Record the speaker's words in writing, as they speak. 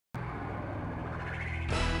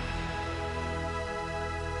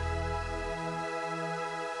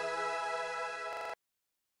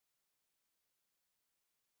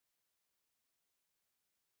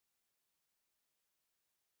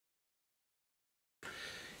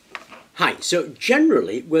Hi, so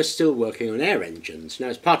generally we're still working on air engines. Now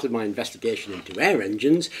as part of my investigation into air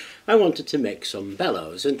engines, I wanted to make some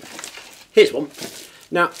bellows, and here's one.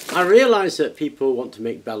 Now I realise that people want to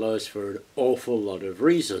make bellows for an awful lot of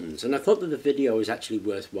reasons, and I thought that the video was actually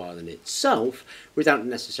worthwhile in itself without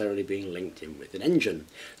necessarily being linked in with an engine.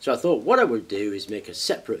 So I thought what I would do is make a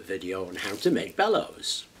separate video on how to make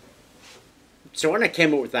bellows. So when I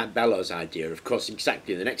came up with that bellows idea, of course,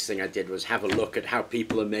 exactly the next thing I did was have a look at how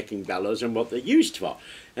people are making bellows and what they're used for.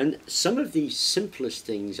 And some of the simplest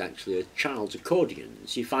things actually are child's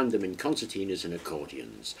accordions. You find them in concertinas and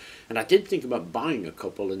accordions. And I did think about buying a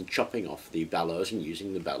couple and chopping off the bellows and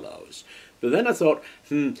using the bellows. But then I thought,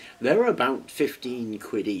 they're about 15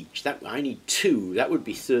 quid each. I need two, that would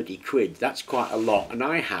be 30 quid. That's quite a lot. And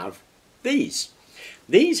I have these.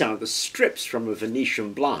 These are the strips from a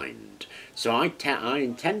Venetian blind. So I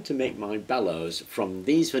intend to make my bellows from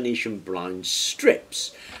these Venetian blind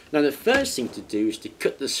strips. Now the first thing to do is to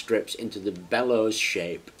cut the strips into the bellows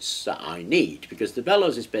shapes that I need, because the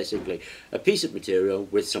bellows is basically a piece of material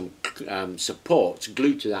with some supports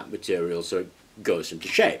glued to that material so it goes into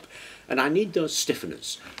shape. And I need those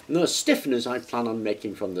stiffeners. And those stiffeners I plan on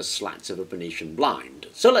making from the slats of a Venetian blind.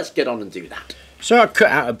 So let's get on and do that. So I cut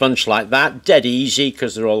out a bunch like that, dead easy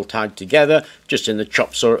because they're all tied together, just in the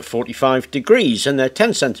chop saw at 45 degrees, and they're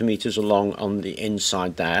 10 centimetres long on the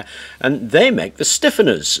inside there, and they make the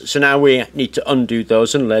stiffeners. So now we need to undo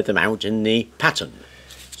those and lay them out in the pattern.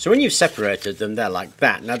 So when you've separated them, they're like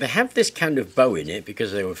that. Now they have this kind of bow in it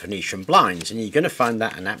because they were Venetian blinds, and you're going to find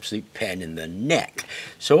that an absolute pain in the neck.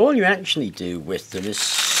 So all you actually do with them is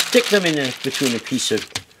stick them in between a piece of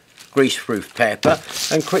greaseproof paper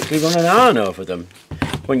and quickly run an iron over them.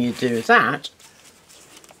 When you do that,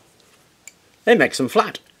 it makes them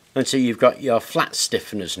flat, and so you've got your flat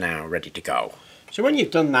stiffeners now ready to go. So when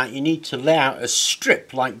you've done that, you need to lay out a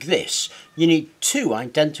strip like this. You need two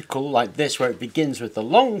identical like this where it begins with the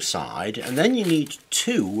long side, and then you need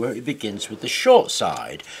two where it begins with the short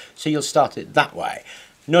side. So you'll start it that way.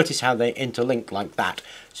 Notice how they interlink like that.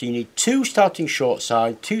 So you need two starting short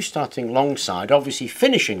side, two starting long side, obviously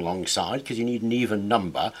finishing long side because you need an even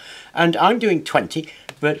number. And I'm doing 20,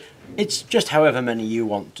 but it's just however many you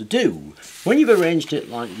want to do. When you've arranged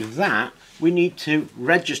it like that, we need to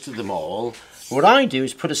register them all. What I do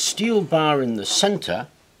is put a steel bar in the centre.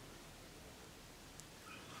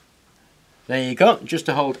 There you go, just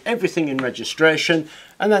to hold everything in registration,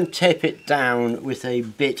 and then tape it down with a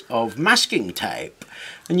bit of masking tape.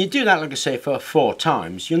 And you do that, like I say, for 4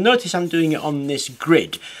 times. You'll notice I'm doing it on this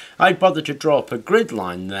grid. I bother to draw up a grid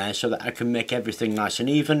line there so that I can make everything nice and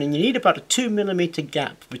even, and you need about a 2mm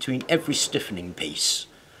gap between every stiffening piece.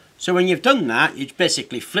 So when you've done that, you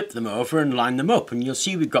basically flip them over and line them up, and you'll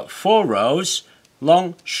see we've got 4 rows,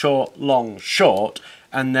 long, short,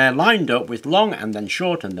 and they're lined up with long and then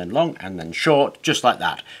short and then long and then short, just like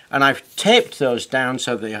that. And I've taped those down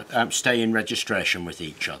so they stay in registration with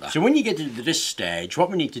each other. So when you get to this stage,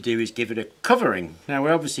 what we need to do is give it a covering. Now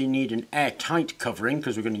we obviously need an airtight covering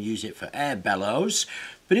because we're going to use it for air bellows.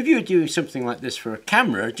 But if you were doing something like this for a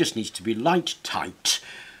camera, it just needs to be light tight.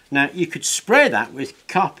 Now you could spray that with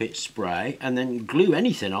carpet spray and then glue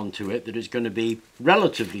anything onto it that is going to be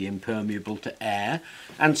relatively impermeable to air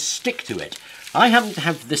and stick to it. I happen to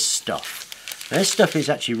have this stuff. This stuff is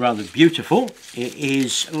actually rather beautiful. It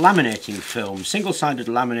is laminating film, single-sided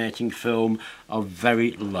laminating film of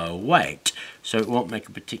very low weight, so it won't make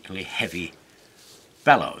a particularly heavy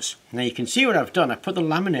bellows. Now you can see what I've done. I put the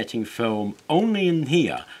laminating film only in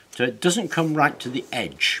here, so it doesn't come right to the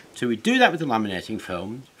edge. So we do that with the laminating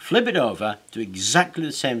film, flip it over, do exactly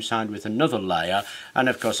the same side with another layer, and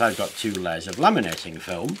of course I've got 2 layers of laminating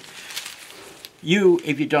film.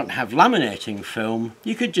 If you don't have laminating film,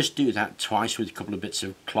 you could just do that twice with a couple of bits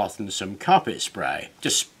of cloth and some carpet spray.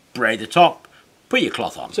 Just spray the top, put your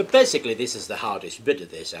cloth on. So basically this is the hardest bit of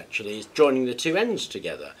this actually, is joining the 2 ends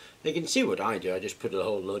together. You can see what I do. I just put a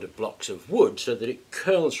whole load of blocks of wood so that it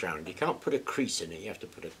curls round. You can't put a crease in it, you have to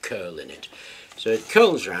put a curl in it. So it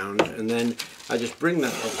curls round, and then I just bring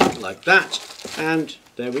that up like that, and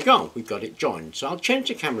there we go, we've got it joined. So I'll change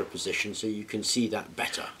the camera position so you can see that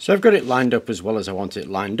better. So I've got it lined up as well as I want it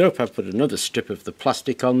lined up. I've put another strip of the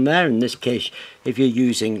plastic on there. In this case, if you're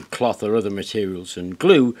using cloth or other materials and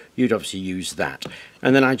glue, you'd obviously use that.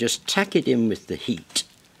 And then I just tack it in with the heat.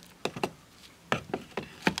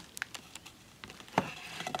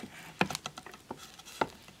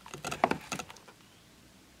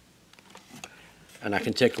 And I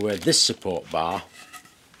can take away this support bar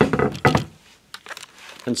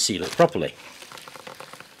and seal it properly.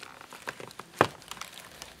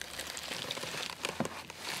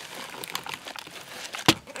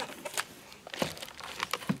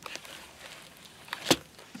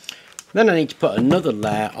 Then I need to put another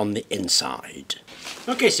layer on the inside.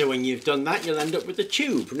 Okay, so when you've done that, you'll end up with a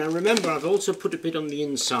tube. Now remember, I've also put a bit on the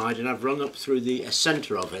inside and I've run up through the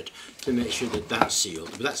centre of it to make sure that that's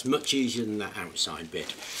sealed. But that's much easier than that outside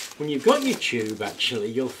bit. When you've got your tube,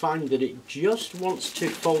 actually, you'll find that it just wants to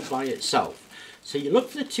fold by itself. So you look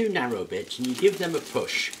for the two narrow bits and you give them a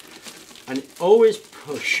push. And always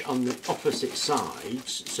push on the opposite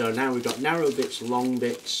sides. So now we've got narrow bits, long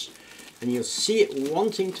bits, and you'll see it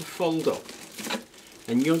wanting to fold up.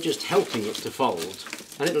 And you're just helping it to fold,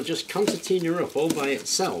 and it'll just concertina up all by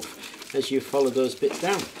itself as you follow those bits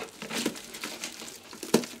down.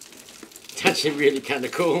 It's actually really kind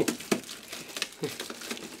of cool.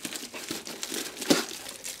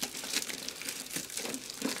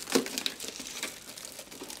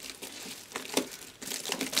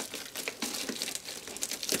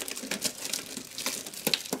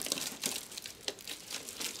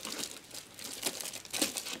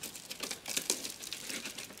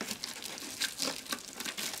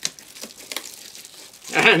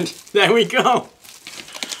 And there we go.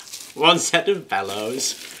 One set of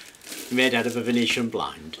bellows made out of a Venetian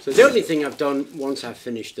blind. So the only thing I've done once I've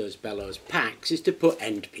finished those bellows packs is to put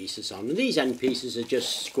end pieces on. And these end pieces are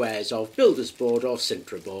just squares of builder's board or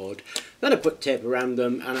Sintra board. Then I put tape around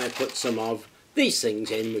them and I put some of these things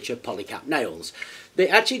in, which are polycap nails. They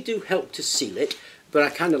actually do help to seal it, but I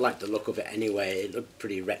kind of like the look of it anyway. It looked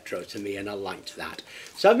pretty retro to me and I liked that.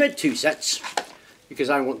 So I've made two sets, because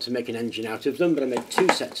I want to make an engine out of them, but I made two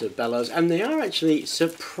sets of bellows, and they are actually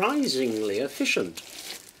surprisingly efficient.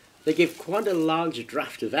 They give quite a large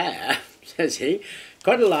draft of air, says he,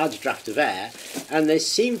 quite a large draft of air, and they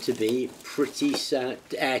seem to be pretty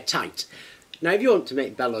airtight. Now if you want to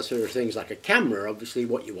make bellows for things like a camera, obviously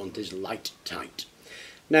what you want is light tight.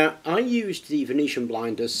 Now I used the Venetian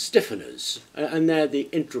blind as stiffeners, and they're the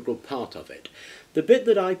integral part of it. The bit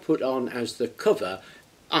that I put on as the cover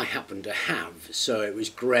I happen to have, so it was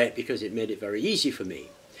great because it made it very easy for me.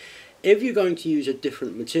 If you're going to use a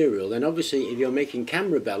different material, then obviously if you're making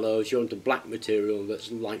camera bellows, you want a black material that's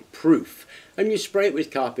light proof, and you spray it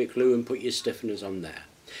with carpet glue and put your stiffeners on there.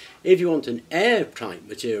 If you want an airtight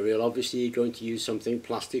material, obviously you're going to use something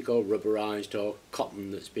plastic or rubberized or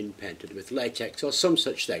cotton that's been painted with latex or some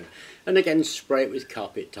such thing, and again spray it with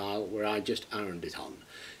carpet tile where I just ironed it on.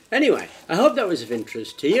 Anyway, I hope that was of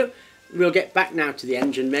interest to you. We'll get back now to the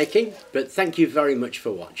engine making, but thank you very much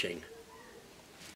for watching.